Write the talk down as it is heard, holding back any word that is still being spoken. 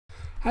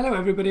Hello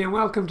everybody and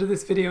welcome to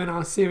this video in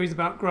our series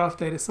about graph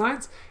data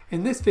science.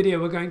 In this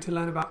video we're going to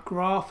learn about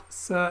graph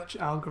search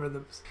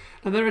algorithms.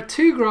 And there are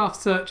two graph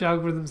search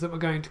algorithms that we're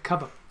going to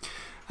cover.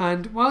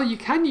 And while you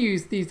can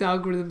use these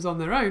algorithms on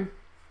their own,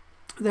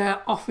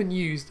 they're often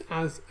used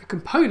as a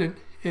component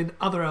in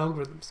other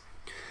algorithms.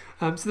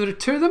 So there are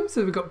two of them.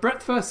 So we've got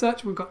breadth first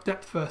search and we've got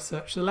depth first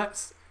search. So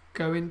let's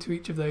go into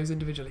each of those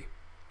individually.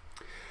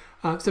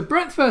 So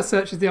breadth first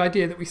search is the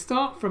idea that we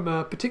start from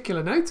a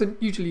particular node, so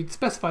usually you'd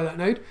specify that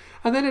node,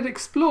 and then it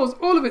explores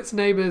all of its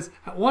neighbours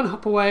at one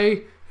hop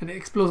away, and it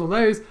explores all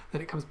those,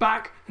 then it comes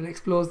back and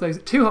explores those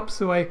at two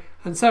hops away,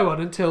 and so on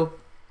until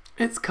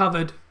it's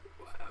covered.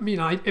 I mean,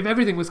 if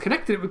everything was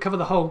connected, it would cover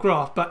the whole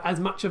graph, but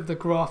as much of the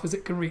graph as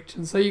it can reach.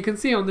 And so you can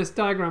see on this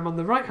diagram on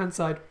the right hand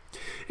side,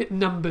 it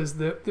numbers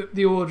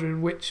the order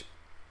in which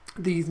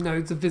these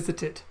nodes are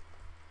visited.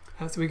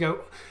 So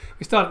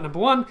we start at number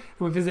 1 and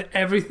we visit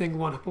everything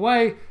one hop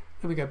away,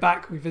 then we go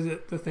back, we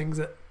visit the things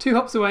at 2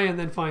 hops away, and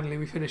then finally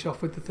we finish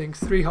off with the things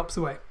 3 hops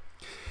away.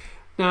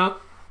 Now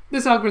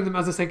this algorithm,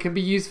 as I said, can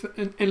be used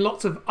in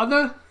lots of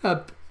other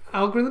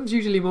algorithms,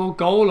 usually more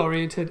goal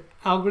oriented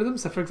algorithms.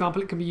 So for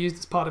example, it can be used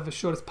as part of a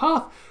shortest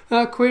path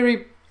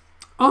query,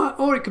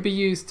 or it could be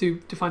used to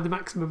define the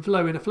maximum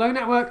flow in a flow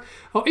network,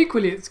 or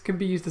equally it can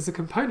be used as a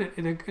component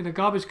in a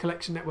garbage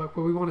collection network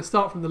where we want to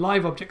start from the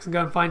live objects and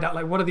go and find out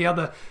like what are the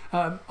other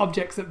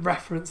objects that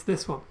reference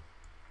this one.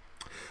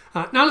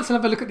 Now let's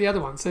have a look at the other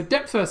one. So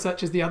depth first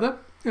search is the other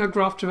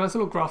graph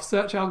traversal or graph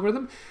search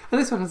algorithm, and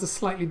this one has a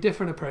slightly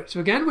different approach. So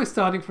again, we're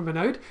starting from a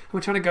node and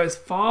we're trying to go as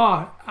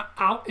far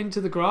out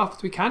into the graph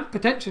as we can,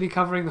 potentially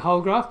covering the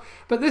whole graph,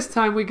 but this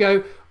time we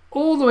go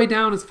all the way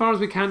down as far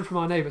as we can from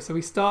our neighbour. So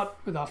we start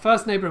with our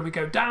first neighbour and we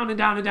go down and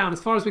down and down as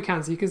far as we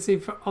can. So you can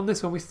see on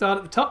this one we start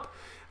at the top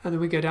and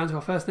then we go down to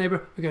our first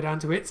neighbour, we go down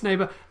to its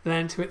neighbour,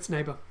 then to its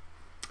neighbour.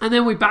 And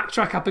then we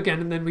backtrack up again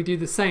and then we do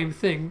the same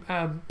thing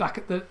back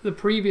at the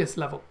previous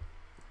level.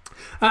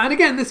 And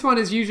again, this one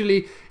is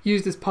usually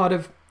used as part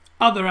of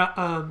other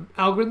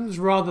algorithms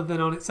rather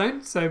than on its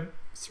own. So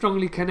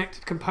strongly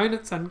connected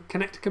components and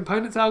connected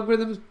components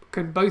algorithms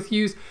can both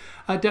use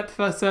depth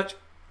first search.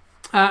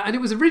 And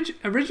it was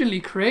originally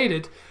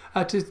created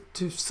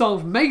to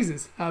solve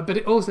mazes, but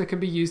it also can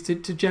be used to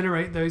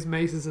generate those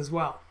mazes as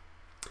well.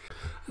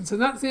 And so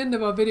that's the end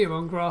of our video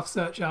on graph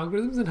search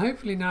algorithms, and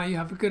hopefully now you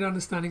have a good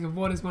understanding of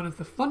what is one of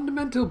the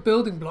fundamental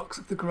building blocks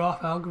of the graph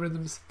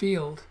algorithms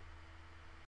field.